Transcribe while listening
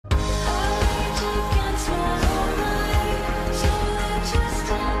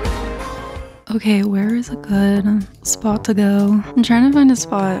Okay, where is a good spot to go? I'm trying to find a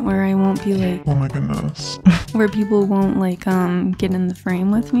spot where I won't be like, oh my goodness. where people won't like get in the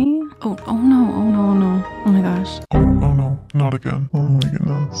frame with me. Oh no, oh no, oh no. Oh my gosh. Oh no, not again. Oh my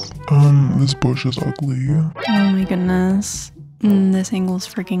goodness. This bush is ugly. Oh my goodness. This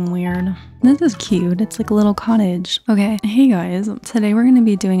angle's freaking weird. This is cute. It's like a little cottage. Okay, hey guys. Today we're going to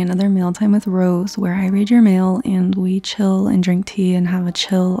be doing another mail time with Rose where I read your mail and we chill and drink tea and have a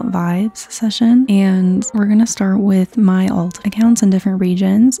chill vibes session. And we're going to start with my alt accounts in different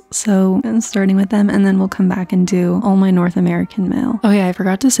regions. So I'm starting with them and then we'll come back and do all my North American mail. Oh yeah, I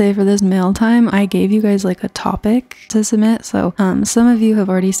forgot to say for this mail time, I gave you guys like a topic to submit. So some of you have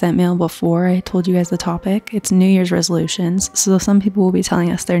already sent mail before I told you guys the topic. It's New Year's resolutions. So some people will be telling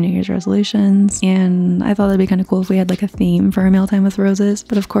us their New Year's resolutions, and I thought that'd be kind of cool if we had like a theme for our mail time with Roses,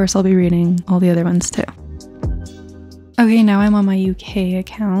 but of course I'll be reading all the other ones too. Okay, now I'm on my UK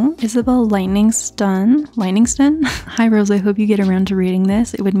account. Isabel Lightningston. Hi Rose, I hope you get around to reading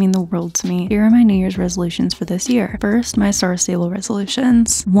this. It would mean the world to me. Here are my New Year's resolutions for this year. First, my Star Stable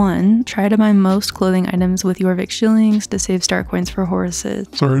resolutions. 1. Try to buy most clothing items with your Vic shillings to save star coins for horses.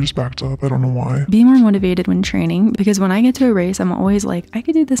 Sorry, I just backed up. I don't know why. Be more motivated when training, because when I get to a race, I'm always like, I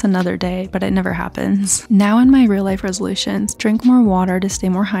could do this another day, but it never happens. Now in my real life resolutions, drink more water to stay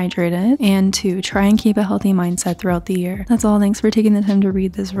more hydrated, and 2. Try and keep a healthy mindset throughout the year. That's all. Thanks for taking the time to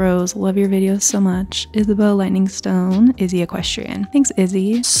read this, Rose. Love your videos so much. Isabel Lightningstone, Izzy Equestrian. Thanks,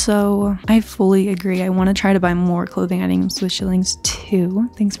 Izzy. So I fully agree. I want to try to buy more clothing items with shillings too.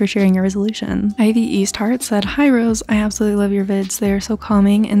 Thanks for sharing your resolution. Ivy Eastheart said, hi Rose, I absolutely love your vids. They are so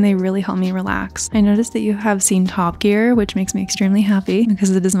calming and they really help me relax. I noticed that you have seen Top Gear, which makes me extremely happy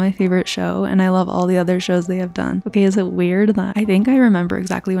because it is my favorite show and I love all the other shows they have done. Okay, is it weird that I think I remember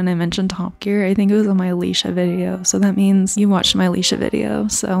exactly when I mentioned Top Gear? I think it was on my Alicia video. So that means you watched my Alicia video.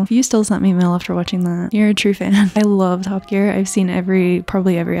 So if you still sent me mail after watching that, you're a true fan. I love Top Gear. I've seen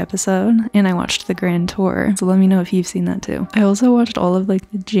probably every episode, and I watched the Grand Tour. So let me know if you've seen that too. I also watched all of like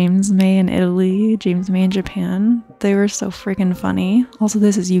the James May in Italy, James May in Japan. They were so freaking funny. Also,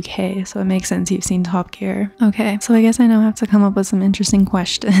 this is UK, so it makes sense you've seen Top Gear. Okay, so I guess I now have to come up with some interesting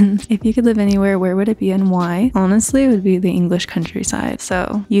questions. If you could live anywhere, where would it be and why? Honestly, it would be the English countryside.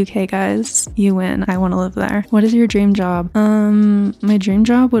 So UK guys, you win. I want to live there. What is your dream job? My dream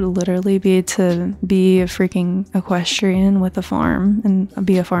job would literally be to be a freaking equestrian with a farm and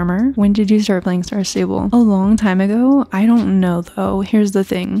be a farmer. When did you start playing Star Stable? A long time ago. I don't know though. Here's the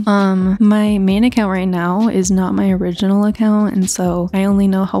thing. My main account right now is not my original account, and so I only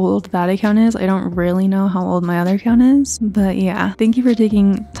know how old that account is. I don't really know how old my other account is, but yeah. Thank you for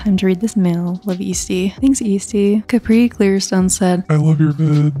taking time to read this mail. Love Easty. Thanks Easty. Capri Clearstone said, I love your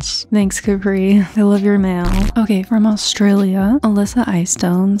vids. Thanks Capri. I love your mail. Okay, from Australia, Alyssa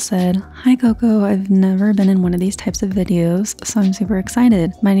Eyestone said, hi Coco, I've never been in one of these types of videos, so I'm super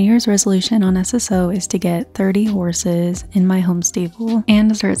excited. My New Year's resolution on SSO is to get 30 horses in my home stable and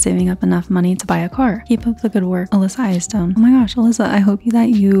to start saving up enough money to buy a car. Keep up the good work, Alyssa Eyestone. Oh my gosh, Alyssa, I hope that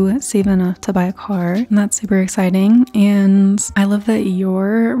you save enough to buy a car. And that's super exciting. And I love that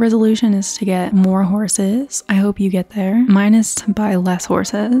your resolution is to get more horses. I hope you get there. Mine is to buy less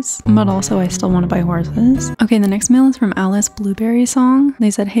horses, but also I still want to buy horses. Okay, the next mail is from Alice Blueberry Song.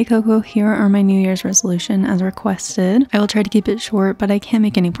 They said, hey Coco, here are my New Year's resolution as requested. I will try to keep it short, but I can't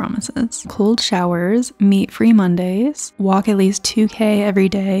make any promises. Cold showers, meat-free Mondays, walk at least 2K every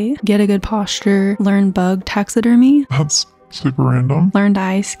day, get a good posture, learn bug taxidermy. That's super random. Learn to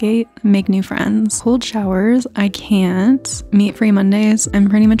ice skate, make new friends. Cold showers, I can't. Meat-free Mondays, I'm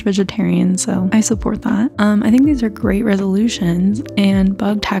pretty much vegetarian, so I support that. I think these are great resolutions, and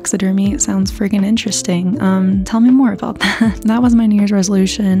bug taxidermy sounds freaking interesting. Tell me more about that. That was my New Year's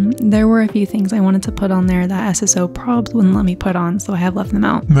resolution. There were a few things I wanted to put on there that SSO probs wouldn't let me put on, so I have left them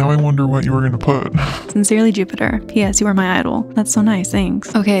out. Now I wonder what you were gonna put. Sincerely Jupiter. P.S. You are my idol. That's so nice,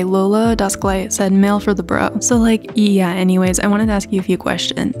 thanks. Okay, Lola Dusklight said, mail for the bro. So like, yeah, anyways, I wanted to ask you a few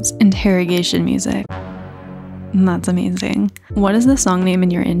questions. Interrogation music. That's amazing. What is the song name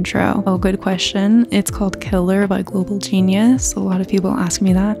in your intro? Oh, good question. It's called Killer by Global Genius. A lot of people ask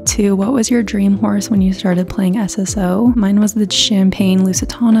me that. 2, what was your dream horse when you started playing SSO? Mine was the Champagne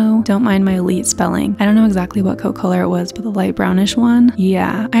Lusitano. Don't mind my elite spelling. I don't know exactly what coat color it was, but the light brownish one.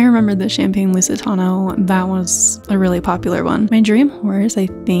 Yeah, I remember the Champagne Lusitano. That was a really popular one. My dream horse, I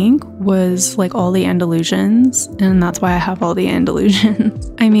think, was like all the Andalusians, and that's why I have all the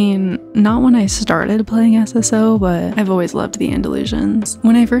Andalusians. I mean, not when I started playing SSO, SSO, but I've always loved the Andalusians.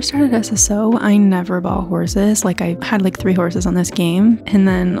 When I first started SSO, I never bought horses. Like I had like 3 horses on this game, and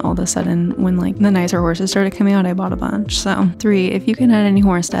then all of a sudden when like the nicer horses started coming out, I bought a bunch. So 3, if you can add any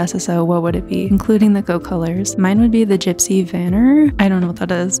horse to SSO, what would it be? Including the co-colors. Mine would be the Gypsy Vanner. I don't know what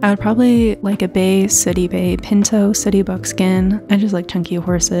that is. I would probably like a Bay, City Bay, Pinto, City Buckskin. I just like chunky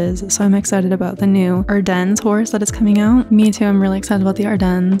horses, so I'm excited about the new Ardennes horse that is coming out. Me too, I'm really excited about the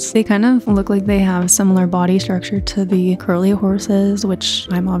Ardennes. They kind of look like they have similar body structure to the curly horses, which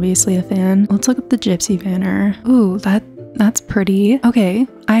I'm obviously a fan. Let's look up the Gypsy Vanner. Ooh, that's pretty. Okay,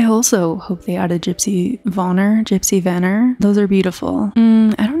 I also hope they add a Gypsy Vanner. Those are beautiful.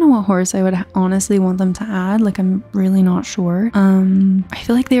 I don't know what horse I would honestly want them to add. Like, I'm really not sure. I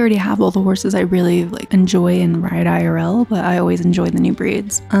feel like they already have all the horses I really like enjoy and ride IRL, but I always enjoy the new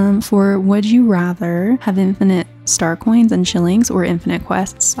breeds. For would you rather have infinite star coins and shillings or infinite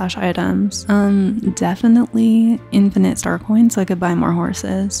quests / items? Definitely infinite star coins so I could buy more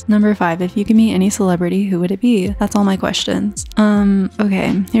horses. Number 5, if you could meet any celebrity, who would it be? That's all my questions.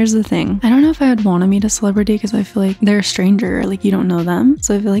 Okay, here's the thing. I don't know if I would want to meet a celebrity because I feel like they're a stranger, like you don't know them.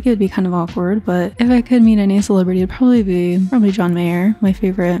 So I feel like it would be kind of awkward, but if I could meet any celebrity, it'd probably be John Mayer, my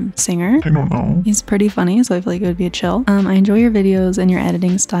favorite singer. I don't know. He's pretty funny, so I feel like it would be a chill. I enjoy your videos and your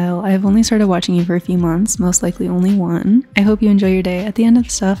editing style. I have only started watching you for a few months, most likely only one. I hope you enjoy your day. At the end of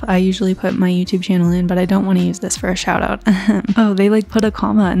stuff, I usually put my YouTube channel in, but I don't want to use this for a shout out. Oh, they like put a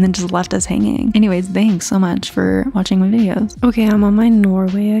comma and then just left us hanging. Anyways, thanks so much for watching my videos. Okay, I'm on my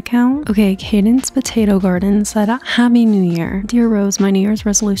Norway account. Okay, Cadence Potato Garden said, Happy New Year. Dear Rose, my New Year's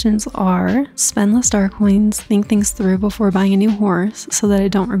resolutions are spend less star coins, think things through before buying a new horse so that I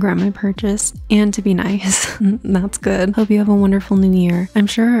don't regret my purchase, and to be nice. That's good. Hope you have a wonderful new year. I'm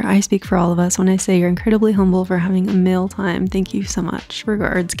sure I speak for all of us when I say you're incredibly humble for having a meal time. Thank you so much.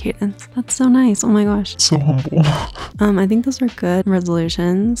 Regards, Cadence. That's so nice. Oh my gosh. So humble. I think those are good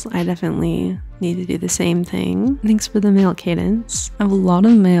resolutions. I definitely need to do the same thing. Thanks for the mail, Cadence. I have a lot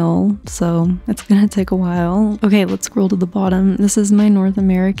of mail, so it's gonna take a while. Okay, let's scroll to the bottom. This is my North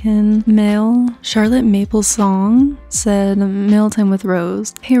American mail. Charlotte Maple Song said, mail time with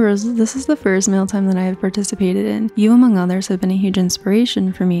Rose. Hey Rose, this is the first mail time that I have participated in. You, among others, have been a huge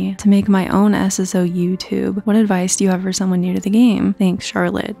inspiration for me to make my own SSO YouTube. What advice do you have for someone new to the game? Thanks,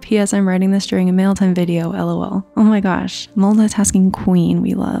 Charlotte. P.S. I'm writing this during a mail time video, lol. Oh my gosh, multitasking queen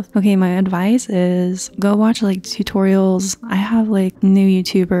we love. Okay, my advice is go watch like tutorials. I have like new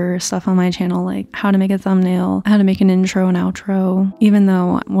YouTuber stuff on my channel, like how to make a thumbnail, how to make an intro and outro. Even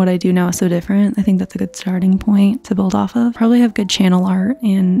though what I do now is so different, I think that's a good starting point to build off of. Probably have good channel art,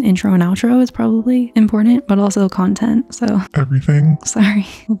 and intro and outro is probably important, but also content. So everything. Sorry.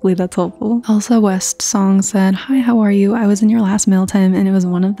 Hopefully that's helpful. Also, West Song said, hi, how are you? I was in your last mail time and it was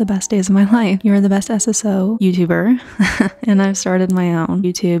one of the best days of my life. You are the best SSO YouTuber and I've started my own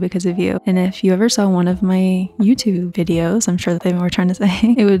YouTube because of you. And if you ever saw one of my YouTube videos, I'm sure that they were trying to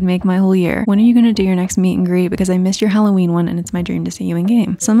say, it would make my whole year. When are you going to do your next meet and greet? Because I missed your Halloween one and it's my dream to see you in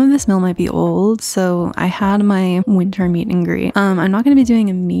game. Some of this mail might be old, so I had my winter meet and greet. I'm not going to be doing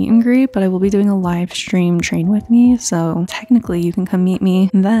a meet and greet, but I will be doing a live stream train with me, so technically you can come meet me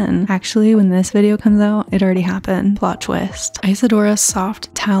then. Actually, when this video comes out, it already happened. Plot twist. Isadora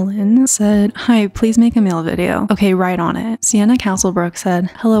Soft Talon said, hi, please make a mail video. Okay, right on it. Sienna Castlebrook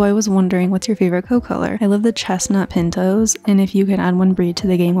said, hello, I was wondering what's your favorite co-color? I love the chestnut pintos, and if you could add one breed to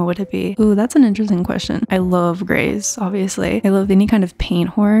the game, what would it be? Ooh, that's an interesting question. I love grays, obviously. I love any kind of paint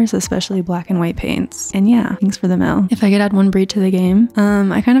horse, especially black and white paints. And yeah, thanks for the mail. If I could add one breed to the game,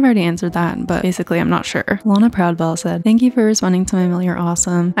 I kind of already answered that, but basically I'm not sure. Lana Proudbell said, thank you for responding to my mail, you're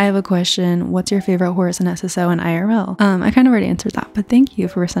awesome. I have a question. What's your favorite horse in SSO and IRL? I kind of already answered that, but thank you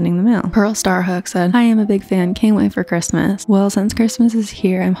for sending the mail. Pearl Starhook said, hi, I'm a big fan. Can't wait for Christmas. Well, since Christmas is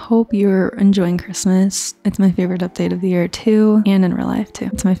here, I hope you're enjoying Christmas. It's my favorite update of the year too, and in real life too.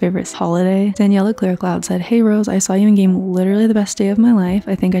 It's my favorite holiday. Daniela Clearcloud said, hey Rose, I saw you in game, literally the best day of my life.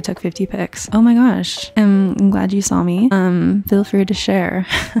 I think I took 50 pics. Oh my gosh. I'm glad you saw me. Feel free to share.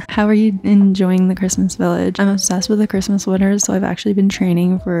 How are you enjoying the Christmas village? I'm obsessed with the Christmas sweaters, so I've actually been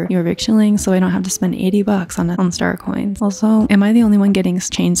training for your Victualling so I don't have to spend 80 bucks on star coins. Also, am I the only one getting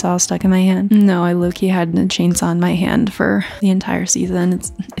chainsaw stuck in my hand? No, I low-key had a chainsaw in my hand for the entire season.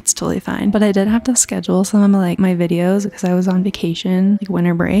 It's totally fine. fine. But I did have to schedule some of like my videos because I was on vacation, like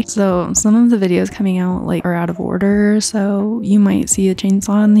winter break. So some of the videos coming out like are out of order. So you might see a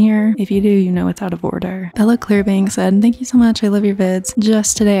chainsaw in here. If you do, you know it's out of order. Bella Clearbank said, thank you so much. I love your vids.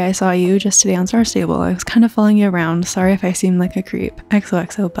 Just today I saw you just today on Star Stable. I was kind of following you around. Sorry if I seem like a creep.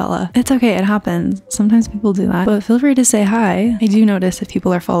 XOXO Bella. It's okay. It happens. Sometimes people do that, but feel free to say hi. I do notice if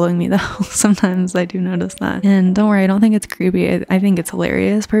people are following me though. Sometimes I do notice that. And don't worry, I don't think it's creepy. I think it's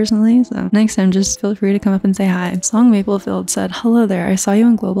hilarious personally. So next time, just feel free to come up and say hi. Song Maplefield said, hello there. I saw you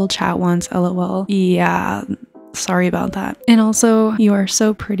in global chat once. LOL. Yeah. Sorry about that. And also, you are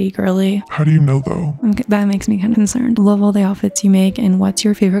so pretty, girly. How do you know though? Okay, that makes me kind of concerned. Love all the outfits you make. And what's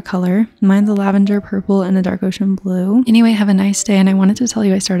your favorite color? Mine's a lavender purple and a dark ocean blue. Anyway, have a nice day. And I wanted to tell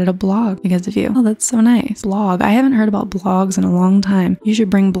you I started a blog because of you. Oh, that's so nice. Blog. I haven't heard about blogs in a long time. You should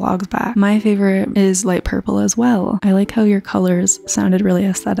bring blogs back. My favorite is light purple as well. I like how your colors sounded really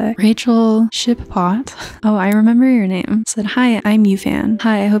aesthetic. Rachel Shippot. Oh, I remember your name. Said, hi, I'm you fan.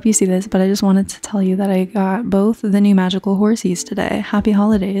 Hi, I hope you see this, but I just wanted to tell you that I got both the new magical horsies today. Happy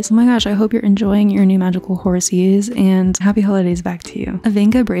holidays. Oh my gosh, I hope you're enjoying your new magical horsies and happy holidays back to you.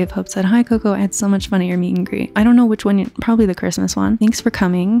 Avinga Brave Hope said, hi Coco, I had so much fun at your meet and greet. I don't know which one, probably the Christmas one. Thanks for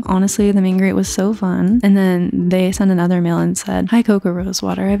coming. Honestly, the meet and greet was so fun. And then they sent another mail and said, hi Koko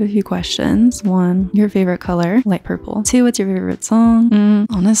Rosewater, I have a few questions. 1, your favorite color? Light purple. 2, what's your favorite song?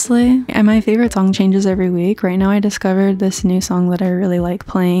 Honestly, and my favorite song changes every week. Right now I discovered this new song that I really like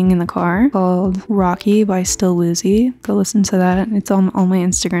playing in the car called Rocky by Still Woozy. Go listen to that. It's on all my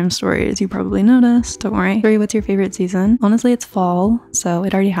Instagram stories. You probably noticed. Don't worry. 3, what's your favorite season? Honestly, it's fall, so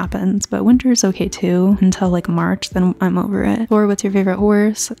it already happens, but winter is okay too until like March, then I'm over it. 4, what's your favorite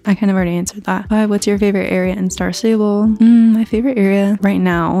horse? I kind of already answered that. 5, what's your favorite area in Star Stable? My favorite area right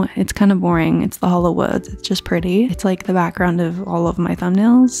now, it's kind of boring. It's the Hollow Woods. It's just pretty. It's like the background of all of my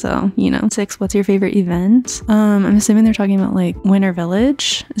thumbnails, so you know. 6, what's your favorite event? I'm assuming they're talking about like Winter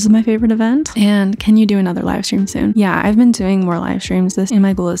Village is my favorite event. And can you do another live stream soon? Yeah, I've been doing more live streams and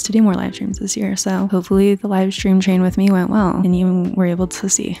my goal is to do more live streams this year. So hopefully the live stream train with me went well and you were able to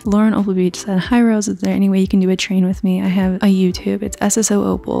see. Lauren Opal Beach said, hi Rose, is there any way you can do a train with me? I have a YouTube. It's SSO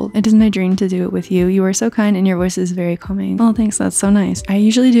Opal. It is my dream to do it with you. You are so kind and your voice is very calming. Oh, thanks. That's so nice. I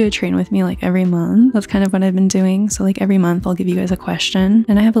usually do a train with me like every month. That's kind of what I've been doing. So like every month I'll give you guys a question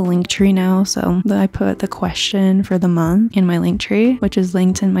and I have a Linktree now. So I put the question for the month in my Linktree, which is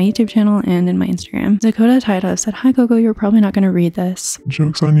linked in my YouTube channel and in my Instagram. Dakota Taita said, hi Coco, you're probably not going to read this.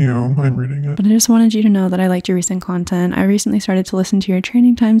 Joke's on you. I'm reading it. But I just wanted you to know that I liked your recent content. I recently started to listen to your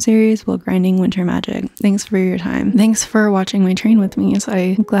training time series while grinding Winter Magic. Thanks for your time. Thanks for watching my train with me. So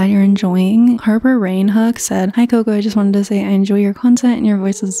I'm glad you're enjoying. Harbor Rainhook said, hi Coco, I just wanted to say I enjoy your content and your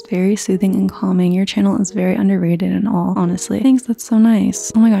voice is very soothing and calming. Your channel is very underrated and all, honestly. Thanks, that's so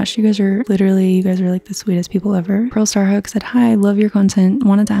nice. Oh my gosh, you guys are like the sweetest people ever. Pearl Starhook said, hi, I love your content.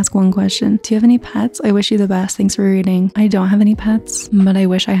 Wanted to ask one question. Do you have any pets? I wish you the best. Thanks for reading. I don't have any pets, but I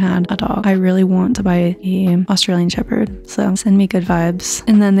wish I had a dog. I really want to buy a Australian Shepherd, so send me good vibes.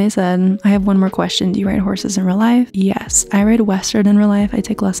 And then they said, I have one more question. Do you ride horses in real life? Yes, I ride Western in real life. I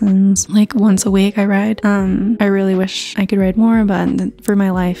take lessons like once a week I ride. I really wish I could ride more, but for my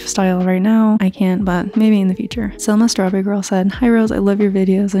lifestyle right now, I can't, but maybe in the future. Selma Strawberry Girl said, hi Rose, I love your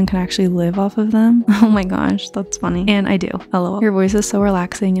videos and can actually live off of them. Oh my gosh, that's funny. And I do. LOL. Your voice is so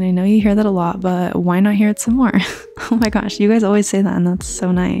relaxing and I know you hear that a lot, but why not hear it some more? Oh my gosh, you guys always say that and that's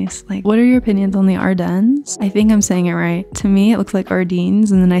so nice. Like, what are your opinions on the Ardennes? I think I'm saying it right. To me, it looks like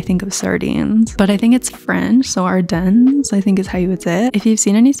Ardines and then I think of sardines, but I think it's French, so Ardennes, I think is how you would say it. If you've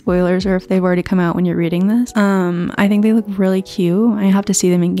seen any spoilers or if they've already come out when you're reading this, I think they look really cute. I have to see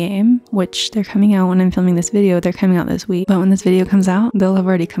them in game, which they're coming out when I'm filming this video. They're coming out this week, but when this video comes out, they'll have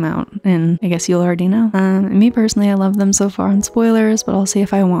already come out and I guess you'll already know. Me personally, I love them so far on spoilers, but I'll see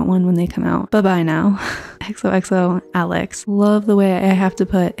if I want one when they come out. Bye-bye now. XOXO Alex. Love the way I have to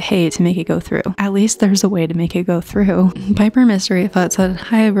put hey to make it go through. At least there's a way to make it go through. Piper Mystery Thought said,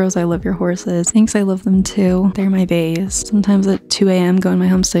 hi Rose, I love your horses. Thanks, I love them too. They're my bays. Sometimes at 2 a.m. go in my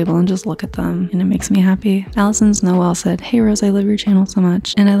home stable and just look at them and it makes me happy. Allison's Noel said, hey Rose, I love your channel so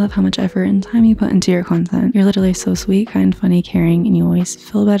much and I love how much effort and time you put into your content. You're literally so sweet, kind, funny, caring, and you always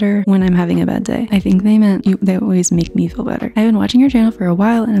feel better when I'm having a bad day. I think they meant they always make me feel better. I've been watching your channel for a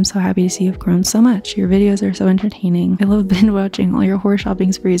while and I'm so happy to see you've grown so much. Your videos are so entertaining. I love binge watching all your horror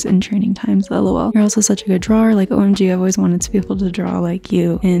shopping sprees and training times. LOL. You're also such a good drawer. Like OMG, I've always wanted to be able to draw like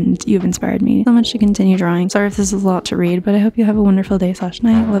you, and you've inspired me so much to continue drawing. Sorry if this is a lot to read, but I hope you have a wonderful day /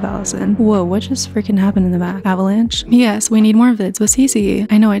 night. Love, Allison. Whoa, what just freaking happened in the back? Avalanche? Yes, we need more vids with Cece.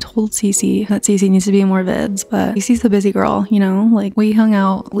 I know I told Cece that Cece needs to be in more vids, but Cece's the busy girl, you know? Like, we hung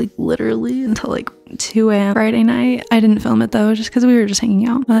out like literally until like 2 a.m. Friday night. I didn't film it though, just because we were just hanging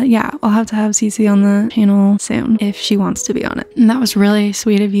out. But yeah, I'll have to have Cece on the channel soon if she wants to be on it. And that was really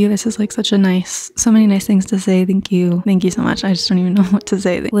sweet of you. This is like such a nice, so many nice things to say. Thank you. Thank you so much. I just don't even know what to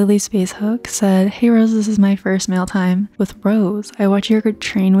say. Lily Space Hook said, hey Rose, this is my first mail time with Rose. I watch your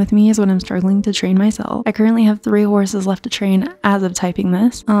train with me is when I'm struggling to train myself. I currently have 3 horses left to train as of typing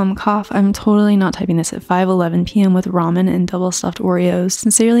this. Cough, I'm totally not typing this at 5:11 p.m. with ramen and double stuffed Oreos.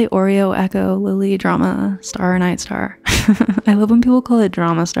 Sincerely, Oreo, Echo, Lily, Drama, Star, Night Star. I love when people call it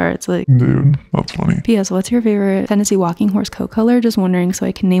Drama Star. It's like, dude, that's funny. P.S. What's your favorite Tennessee walking horse coat color? Just wondering so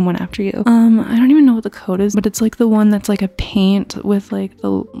I can name one after you. I don't even know what the coat is, but it's like the one that's like a paint with like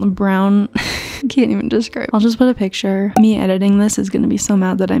the brown. Can't even describe. I'll just put a picture. Me editing this is gonna be so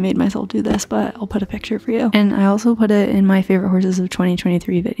mad that I made myself do this, but I'll put a picture for you. And I also put it in my favorite horses of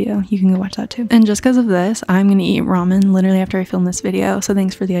 2023 video. You can go watch that too. And just because of this, I'm gonna eat ramen literally after I film this video. So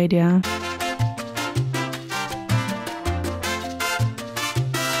thanks for the idea.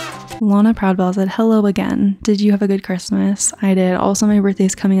 Lana Proudbell said, hello again. Did you have a good Christmas? I did. Also, my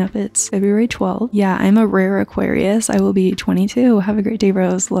birthday's coming up. It's February 12th. Yeah, I'm a rare Aquarius. I will be 22. Have a great day,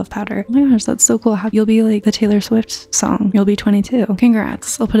 Rose. Love, Powder. Oh my gosh, that's so cool. You'll be like the Taylor Swift song. You'll be 22.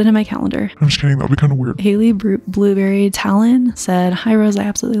 Congrats. I'll put it in my calendar. I'm just kidding. That'd be kind of weird. Haley Blueberry Talon said, hi Rose, I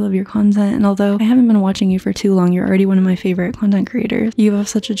absolutely love your content. And although I haven't been watching you for too long, you're already one of my favorite content creators. You have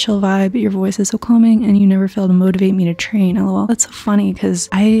such a chill vibe. Your voice is so calming and you never fail to motivate me to train. LOL. That's so funny because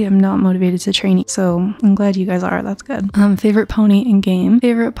I am not motivated to train, so I'm glad you guys are. That's good. Favorite pony in game.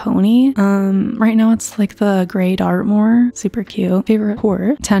 Favorite pony, right now it's like the gray Dartmoor, super cute. Favorite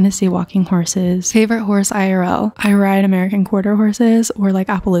horse, Tennessee walking horses. Favorite horse IRL, I ride American quarter horses or like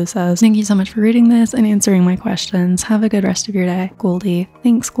Appaloosas. Thank you so much for reading this and answering my questions. Have a good rest of your day. Goldie.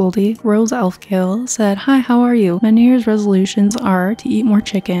 Thanks, Goldie. Rose Elfkill said, hi, how are you? My New Year's resolutions are to eat more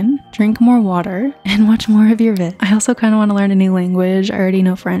chicken, drink more water, and watch more of your vid. I also kind of want to learn a new language. I already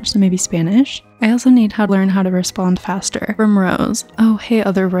know French, so maybe Spanish. I also need to learn how to respond faster. From Rose. Oh, hey,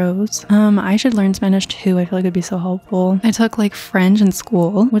 other Rose. I should learn Spanish too. I feel like it'd be so helpful. I took like French in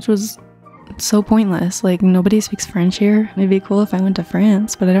school, which was so pointless. Like, nobody speaks French here. It'd be cool if I went to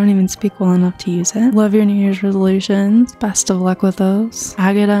France, but I don't even speak well enough to use it. Love your New Year's resolutions. Best of luck with those.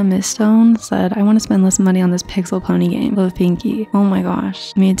 Agatha Mistone said, I want to spend less money on this Pixel Pony game. Love, Pinky. Oh my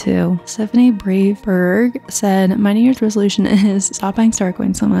gosh, me too. Stephanie Braveberg said, my New Year's resolution is stop buying star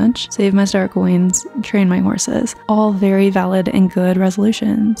coins so much, save my star coins, train my horses. All very valid and good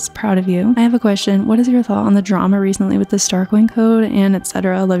resolutions. Proud of you. I have a question. What is your thought on the drama recently with the star coin code and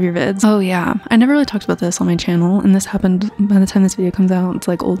etc.? Love your vids. Oh yeah, I never really talked about this on my channel, and this happened by the time this video comes out. It's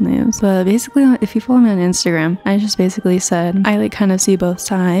like old news. But basically, if you follow me on Instagram, I just basically said I like kind of see both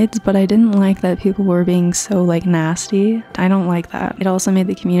sides, but I didn't like that people were being so like nasty. I don't like that. It also made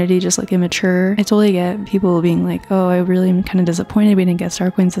the community just like immature. I totally get people being like, oh, I really am kind of disappointed we didn't get star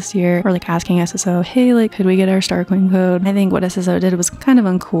coins this year, or like asking SSO, hey, like, could we get our star coin code? I think what SSO did was kind of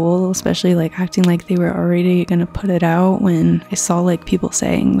uncool, especially like acting like they were already gonna put it out when I saw like people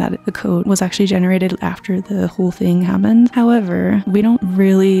saying that the code was actually generated after the whole thing happened. However, we don't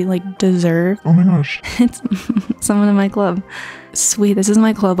really like deserve. Oh my gosh. It's someone in my club. Sweet, this is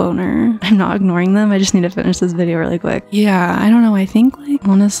my club owner. I'm not ignoring them. I just need to finish this video really quick. Yeah, I don't know. I think like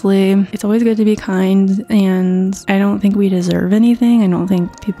honestly, it's always good to be kind, and I don't think we deserve anything. I don't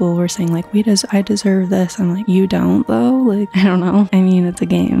think people were saying like I deserve this. I'm like, you don't though. Like, I don't know. I mean, it's a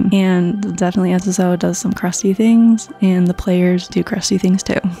game, and definitely SSO does some crusty things, and the players do crusty things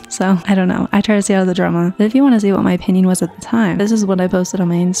too. So I don't know. I try to stay out of the drama. But if you want to see what my opinion was at the time, this is what I posted on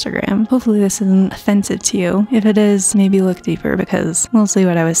my Instagram. Hopefully this isn't offensive to you. If it is, maybe look deeper, because mostly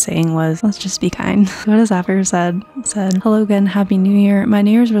what I was saying was, let's just be kind. What has After said, hello again, happy new year. My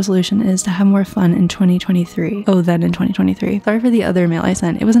New Year's resolution is to have more fun in 2023. Oh, then in 2023. Sorry for the other mail I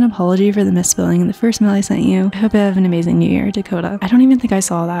sent. It was an apology for the misspelling in the first mail I sent you. I hope you have an amazing new year, Dakota. I don't even think I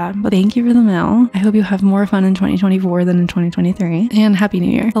saw that, but thank you for the mail. I hope you have more fun in 2024 than in 2023. And happy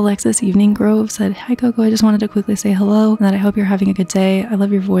new year. Alexis Evening Grove said, hi Coco, I just wanted to quickly say hello and that I hope you're having a good day. I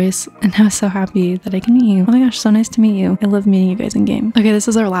love your voice and I was so happy that I can meet you. Oh my gosh, so nice to meet you. I love meeting you guys in game. Okay, this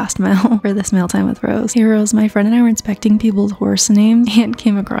is our last mail for this mail time with Rose. Hey Rose, my friend and I were inspecting people's horse names and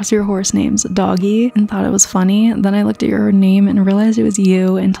came across your horse names, Doggy, and thought it was funny. Then I looked at your name and realized it was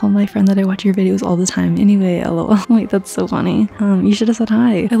you and told my friend that I watch your videos all the time. Anyway, lol. Wait, that's so funny. You should have said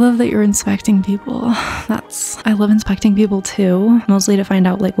hi. I love that you're inspecting people. I love inspecting people too, mostly to find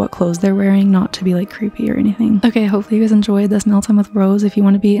out like what clothes they're wearing, not to be like creepy or anything. Okay, hopefully you guys enjoyed this mail time with Rose. If you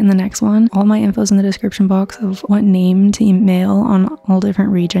want to be in the next one, all my info's in the description box of what name to email on all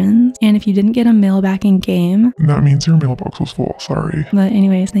different regions. And if you didn't get a mail back in game, that means your mailbox was full. Sorry. But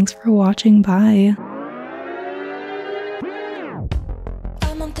anyways, thanks for watching. Bye.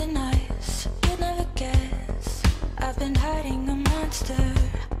 I'm on thin ice, you'd never guess. I've been hiding a monster,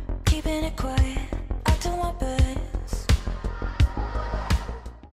 keeping it quiet. I do my best.